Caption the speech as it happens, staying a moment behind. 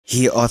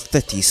Here are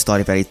 30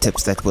 Stardew Valley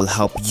tips that will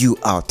help you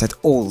out at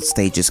all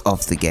stages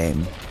of the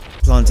game.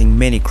 Planting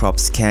many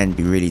crops can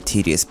be really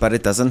tedious, but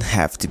it doesn't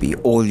have to be.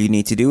 All you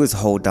need to do is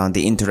hold down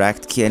the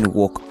interact key and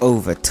walk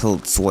over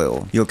tilled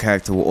soil. Your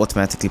character will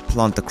automatically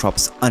plant the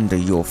crops under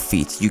your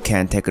feet. You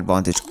can take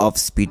advantage of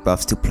speed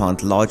buffs to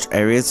plant large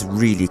areas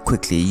really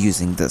quickly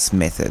using this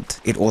method.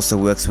 It also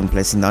works when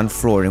placing down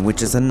flooring,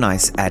 which is a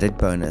nice added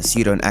bonus.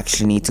 You don't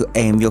actually need to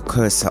aim your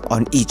cursor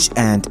on each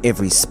and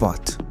every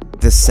spot.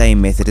 The same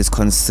method is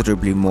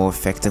considerably more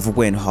effective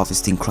when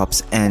harvesting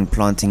crops and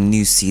planting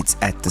new seeds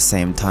at the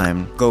same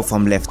time. Go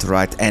from left to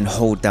right and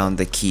hold down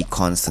the key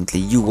constantly.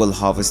 You will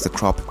harvest the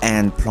crop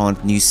and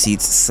plant new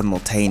seeds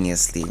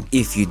simultaneously.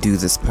 If you do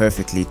this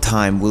perfectly,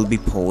 time will be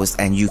paused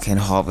and you can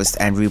harvest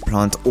and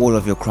replant all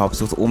of your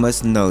crops with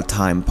almost no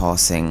time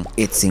passing.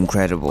 It's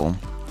incredible.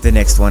 The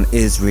next one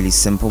is really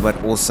simple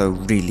but also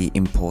really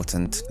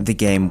important. The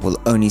game will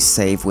only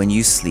save when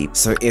you sleep,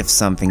 so if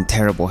something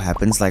terrible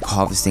happens like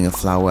harvesting a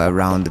flower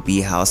around the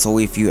bee house, or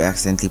if you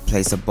accidentally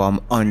place a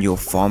bomb on your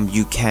farm,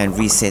 you can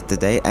reset the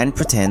day and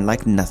pretend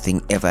like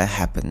nothing ever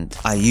happened.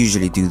 I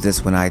usually do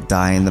this when I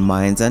die in the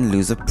mines and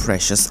lose a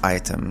precious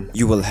item.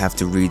 You will have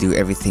to redo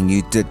everything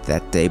you did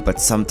that day, but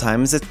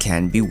sometimes it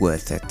can be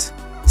worth it.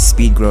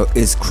 Speed grow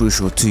is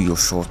crucial to your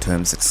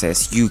short-term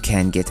success. You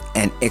can get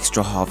an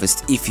extra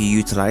harvest if you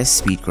utilize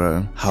speed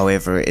grow.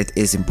 However, it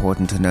is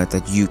important to note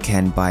that you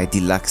can buy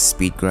deluxe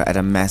speed grow at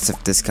a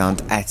massive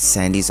discount at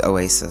Sandy's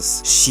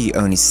Oasis. She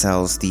only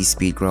sells these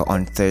speed grow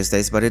on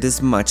Thursdays, but it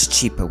is much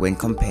cheaper when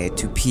compared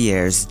to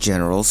Pierre's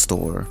general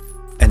store.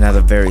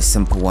 Another very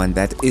simple one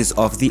that is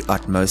of the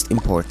utmost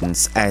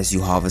importance. As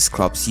you harvest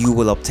crops, you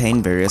will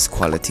obtain various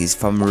qualities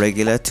from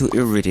regular to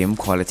iridium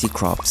quality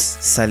crops.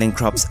 Selling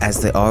crops as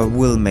they are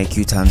will make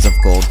you tons of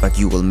gold, but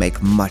you will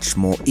make much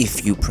more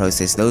if you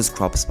process those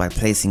crops by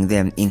placing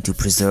them into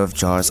preserve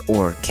jars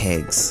or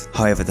kegs.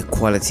 However, the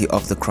quality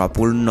of the crop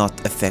will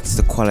not affect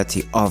the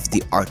quality of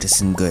the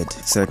artisan good,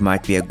 so it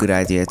might be a good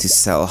idea to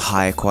sell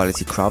high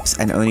quality crops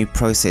and only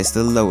process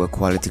the lower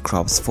quality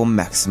crops for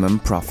maximum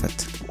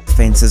profit.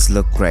 Fences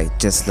look great,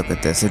 just look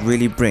at this, it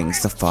really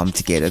brings the farm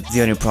together.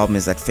 The only problem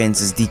is that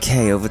fences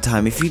decay over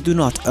time if you do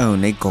not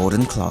own a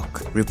golden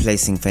clock.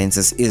 Replacing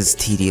fences is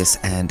tedious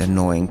and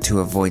annoying.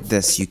 To avoid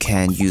this, you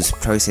can use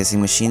processing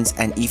machines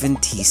and even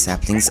tea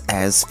saplings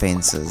as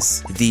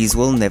fences. These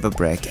will never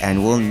break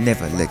and will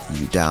never let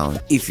you down.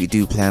 If you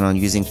do plan on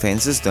using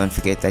fences, don't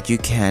forget that you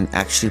can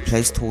actually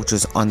place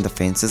torches on the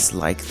fences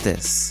like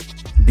this.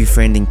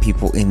 Befriending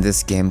people in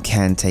this game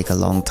can take a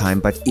long time,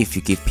 but if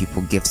you give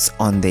people gifts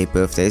on their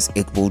birthdays,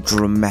 it will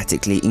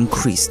dramatically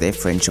increase their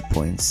friendship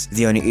points.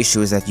 The only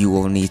issue is that you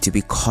will need to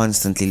be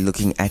constantly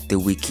looking at the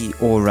wiki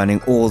or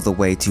running all the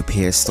way to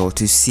Pierre's store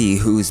to see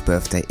whose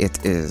birthday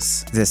it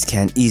is. This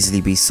can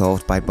easily be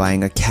solved by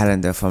buying a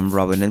calendar from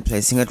Robin and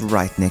placing it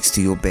right next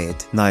to your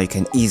bed. Now you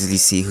can easily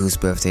see whose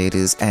birthday it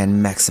is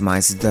and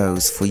maximize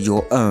those for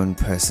your own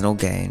personal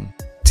gain.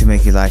 To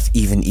make your life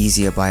even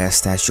easier, buy a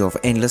statue of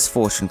endless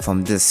fortune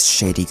from this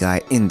shady guy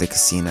in the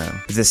casino.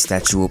 This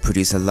statue will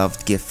produce a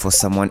loved gift for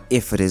someone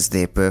if it is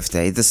their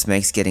birthday. This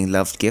makes getting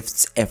loved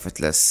gifts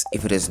effortless.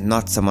 If it is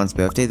not someone's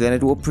birthday, then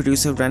it will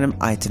produce a random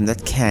item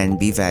that can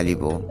be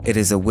valuable. It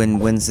is a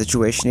win-win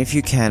situation if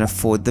you can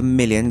afford the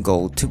million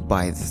gold to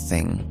buy the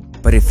thing.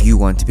 But if you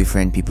want to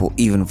befriend people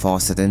even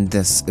faster, then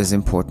this is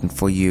important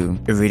for you.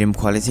 Iridium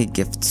quality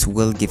gifts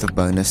will give a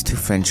bonus to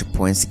friendship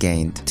points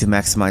gained. To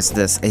maximize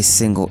this, a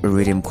single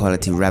iridium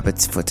quality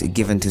rabbit's foot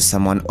given to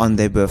someone on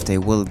their birthday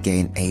will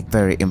gain a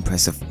very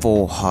impressive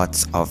 4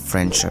 hearts of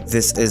friendship.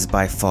 This is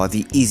by far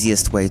the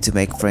easiest way to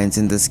make friends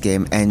in this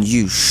game, and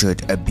you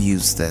should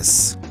abuse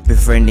this.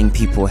 Befriending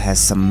people has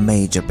some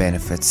major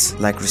benefits,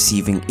 like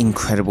receiving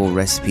incredible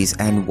recipes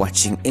and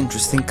watching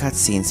interesting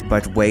cutscenes.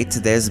 But wait,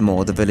 there's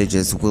more. The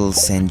villagers will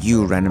send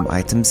you random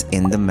items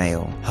in the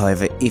mail.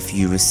 However, if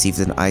you received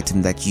an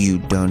item that you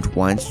don't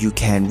want, you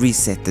can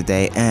reset the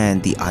day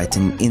and the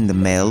item in the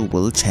mail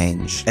will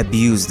change.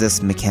 Abuse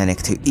this mechanic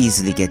to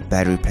easily get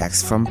battery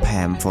packs from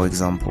Pam, for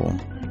example.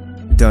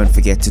 Don't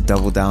forget to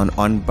double down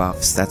on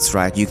buffs. That's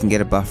right, you can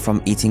get a buff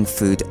from eating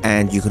food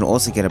and you can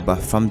also get a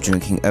buff from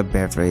drinking a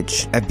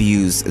beverage.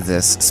 Abuse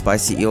this.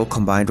 Spicy eel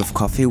combined with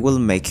coffee will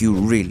make you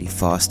really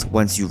fast.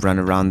 Once you run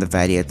around the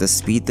valley at this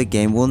speed, the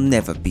game will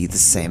never be the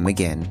same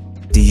again.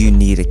 Do you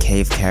need a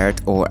cave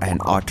carrot or an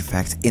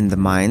artifact in the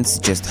mines?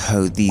 Just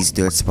hoe these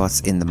dirt spots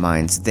in the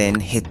mines, then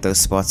hit those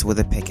spots with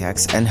a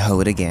pickaxe and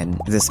hoe it again.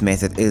 This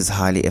method is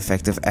highly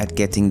effective at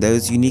getting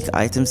those unique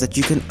items that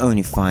you can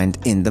only find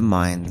in the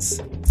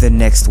mines. The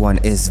next one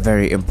is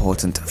very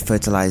important.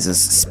 Fertilizers,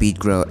 speed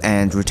grow,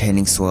 and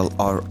retaining soil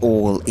are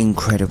all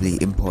incredibly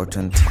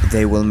important.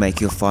 They will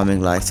make your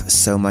farming life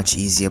so much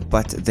easier,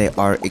 but they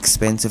are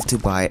expensive to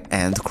buy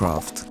and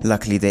craft.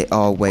 Luckily, there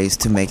are ways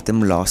to make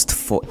them last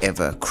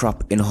forever. Crop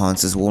crop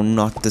enhancers will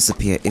not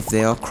disappear if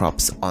there are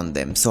crops on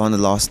them. So on the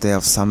last day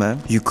of summer,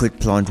 you could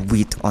plant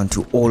wheat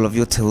onto all of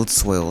your tilled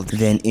soil.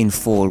 Then in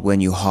fall,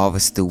 when you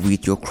harvest the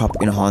wheat, your crop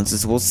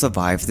enhancers will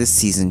survive the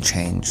season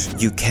change.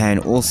 You can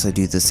also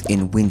do this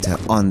in winter.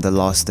 On the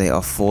last day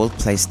of fall,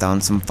 place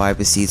down some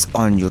fiber seeds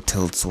on your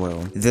tilled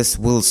soil. This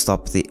will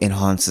stop the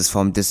enhancers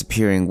from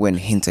disappearing when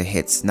winter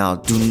hits. Now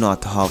do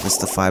not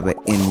harvest the fiber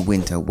in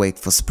winter, wait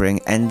for spring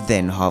and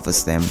then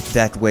harvest them.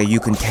 That way you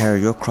can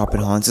carry your crop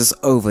enhancers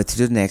over to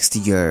the next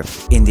year.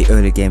 In the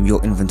early game,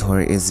 your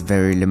inventory is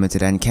very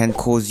limited and can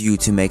cause you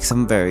to make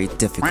some very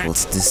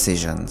difficult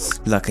decisions.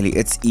 Luckily,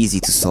 it's easy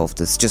to solve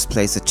this. Just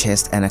place a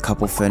chest and a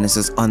couple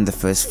furnaces on the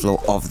first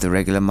floor of the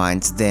regular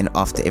mines. Then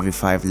after every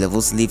 5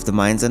 levels, leave the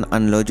mines and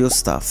unload your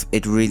stuff.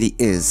 It really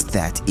is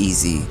that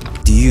easy.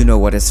 Do you know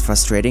what is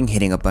frustrating?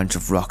 Hitting a bunch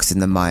of rocks in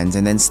the mines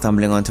and then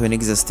stumbling onto an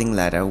existing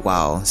ladder.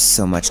 Wow,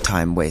 so much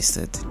time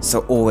wasted.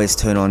 So always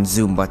turn on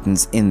zoom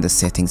buttons in the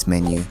settings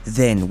menu.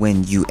 Then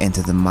when you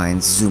enter the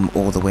mines, zoom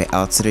all the way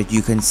out so that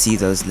you can see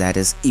those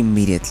ladders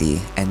immediately.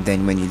 And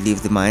then when you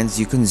leave the mines,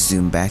 you can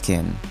zoom back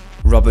in.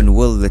 Robin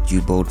will let you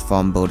build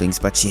farm buildings,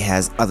 but she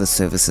has other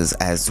services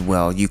as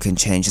well. You can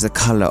change the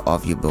color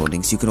of your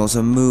buildings. You can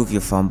also move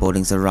your farm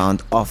buildings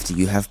around after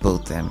you have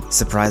built them.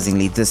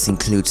 Surprisingly, this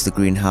includes the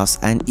greenhouse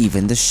and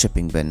even the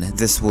shipping bin.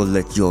 This will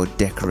let your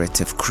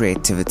decorative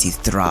creativity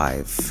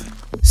thrive.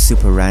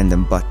 Super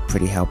random but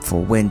pretty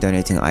helpful. When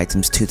donating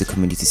items to the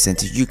community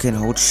center, you can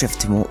hold shift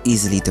to more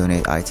easily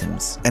donate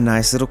items. A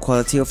nice little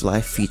quality of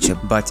life feature,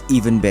 but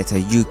even better,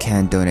 you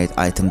can donate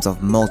items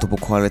of multiple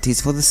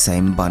qualities for the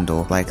same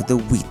bundle, like the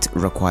wheat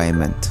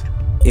requirement.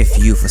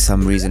 If you for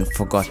some reason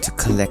forgot to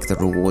collect the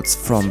rewards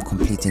from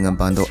completing a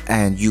bundle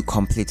and you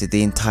completed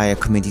the entire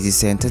community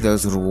center,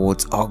 those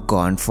rewards are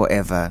gone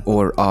forever.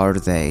 Or are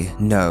they?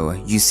 No.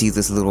 You see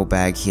this little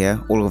bag here?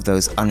 All of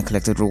those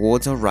uncollected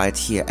rewards are right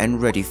here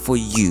and ready for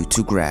you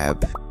to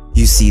grab.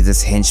 You see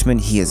this henchman?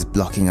 He is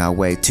blocking our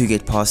way. To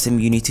get past him,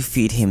 you need to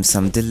feed him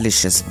some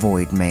delicious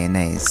void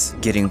mayonnaise.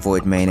 Getting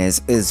void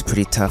mayonnaise is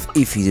pretty tough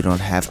if you do not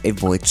have a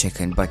void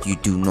chicken, but you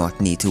do not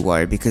need to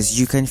worry because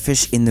you can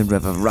fish in the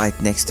river right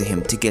next to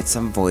him to get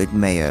some void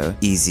mayo.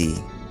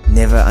 Easy.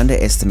 Never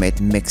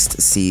underestimate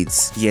mixed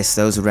seeds. Yes,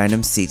 those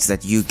random seeds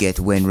that you get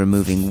when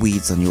removing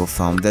weeds on your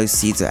farm, those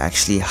seeds are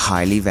actually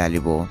highly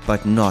valuable,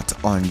 but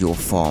not on your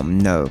farm.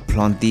 No,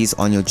 plant these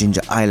on your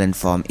Ginger Island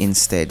farm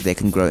instead. They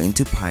can grow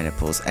into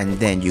pineapples and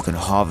then you can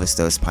harvest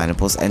those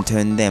pineapples and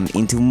turn them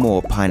into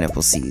more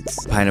pineapple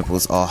seeds.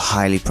 Pineapples are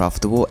highly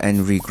profitable and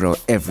regrow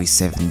every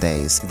 7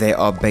 days. They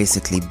are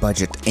basically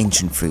budget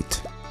ancient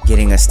fruit.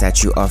 Getting a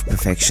statue of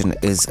perfection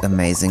is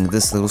amazing.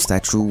 This little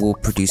statue will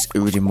produce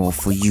iridium ore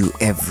for you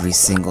every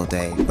single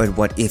day. But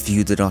what if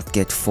you did not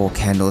get 4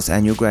 candles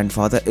and your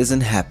grandfather isn't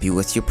happy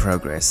with your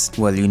progress?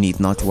 Well, you need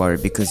not worry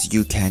because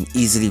you can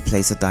easily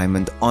place a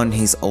diamond on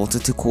his altar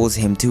to cause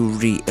him to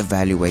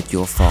re-evaluate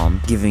your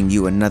farm, giving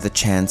you another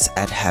chance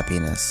at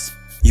happiness.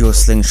 Your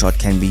slingshot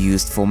can be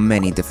used for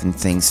many different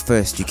things.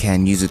 First, you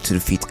can use it to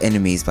defeat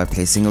enemies by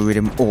placing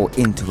iridium ore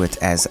into it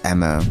as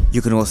ammo.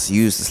 You can also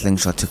use the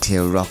slingshot to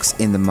clear rocks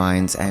in the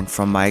mines, and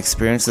from my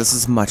experience this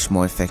is much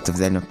more effective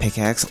than a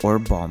pickaxe or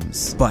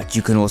bombs. But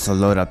you can also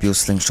load up your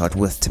slingshot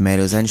with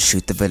tomatoes and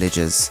shoot the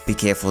villagers. Be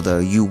careful though,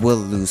 you will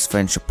lose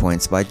friendship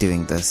points by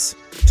doing this.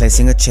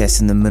 Placing a chest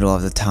in the middle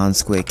of the town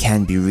square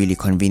can be really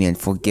convenient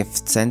for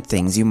gifts and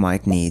things you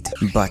might need.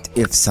 But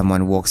if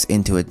someone walks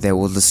into it, they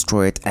will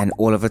destroy it and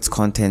all of its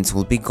contents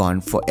will be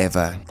gone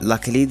forever.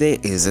 Luckily, there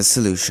is a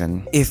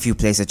solution. If you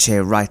place a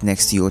chair right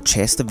next to your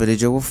chest, the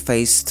villager will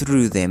phase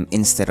through them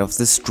instead of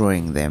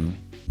destroying them.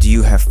 Do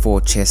you have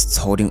 4 chests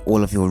holding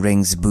all of your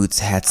rings, boots,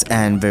 hats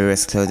and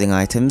various clothing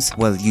items?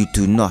 Well, you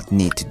do not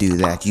need to do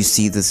that. You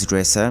see this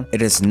dresser?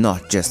 It is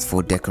not just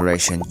for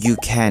decoration. You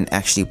can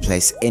actually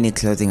place any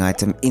clothing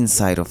item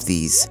inside of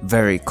these.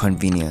 Very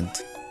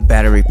convenient.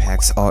 Battery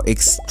packs are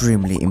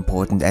extremely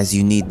important as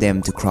you need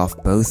them to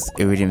craft both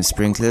iridium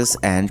sprinklers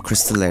and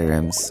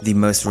crystallariums. The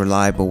most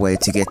reliable way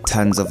to get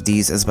tons of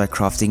these is by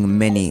crafting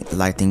many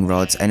lightning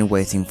rods and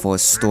waiting for a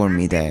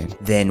stormy day.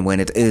 Then when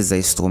it is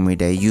a stormy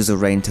day, use a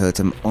rain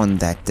totem on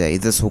that day.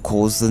 This will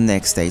cause the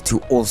next day to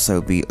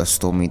also be a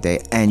stormy day,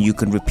 and you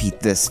can repeat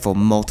this for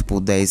multiple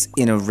days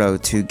in a row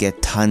to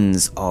get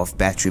tons of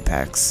battery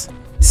packs.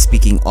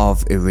 Speaking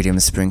of iridium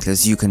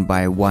sprinklers, you can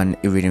buy 1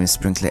 iridium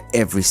sprinkler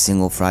every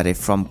single Friday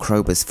from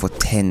Krobus for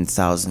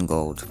 10,000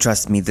 gold.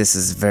 Trust me, this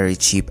is very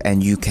cheap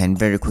and you can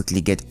very quickly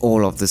get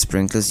all of the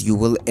sprinklers you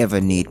will ever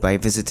need by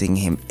visiting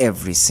him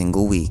every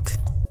single week.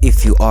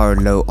 If you are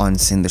low on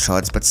cinder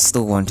shards but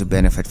still want to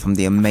benefit from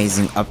the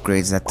amazing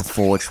upgrades that the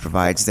forge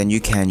provides, then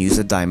you can use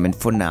a diamond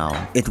for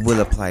now. It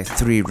will apply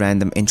 3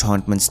 random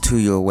enchantments to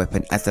your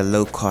weapon at the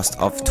low cost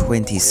of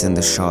 20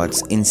 cinder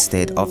shards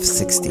instead of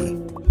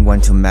 60.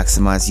 Want to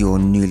maximize your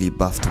newly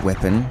buffed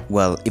weapon?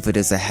 Well, if it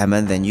is a hammer,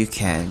 then you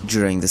can.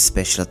 During the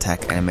special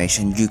attack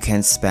animation, you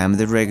can spam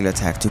the regular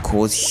attack to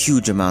cause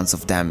huge amounts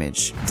of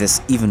damage. This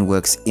even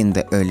works in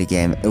the early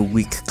game. A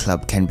weak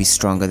club can be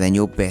stronger than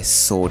your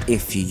best sword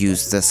if you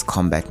use this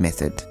combat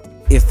method.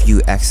 If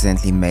you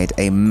accidentally made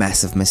a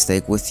massive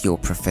mistake with your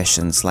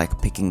professions,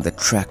 like picking the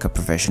tracker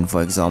profession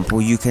for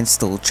example, you can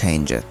still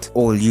change it.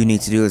 All you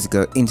need to do is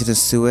go into the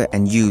sewer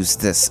and use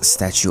this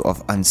statue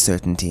of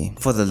uncertainty.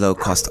 For the low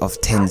cost of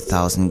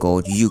 10,000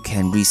 gold, you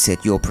can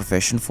reset your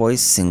profession for a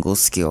single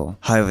skill.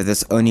 However,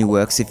 this only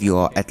works if you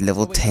are at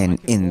level 10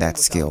 in that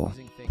skill.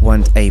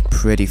 Want a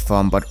pretty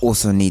farm but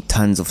also need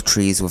tons of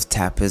trees with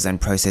tappers and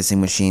processing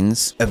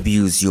machines?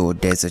 Abuse your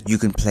desert. You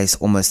can place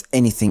almost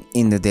anything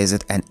in the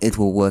desert and it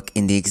will work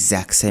in the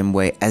exact same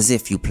way as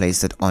if you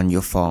placed it on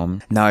your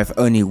farm. Now if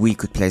only we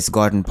could place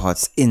garden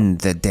pots in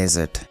the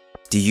desert.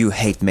 Do you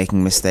hate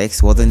making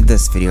mistakes? Well then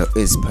this video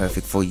is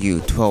perfect for you.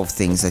 12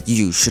 things that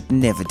you should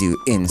never do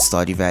in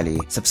Stardew Valley.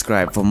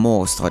 Subscribe for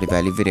more Stardew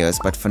Valley videos,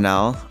 but for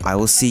now, I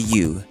will see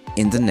you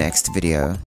in the next video.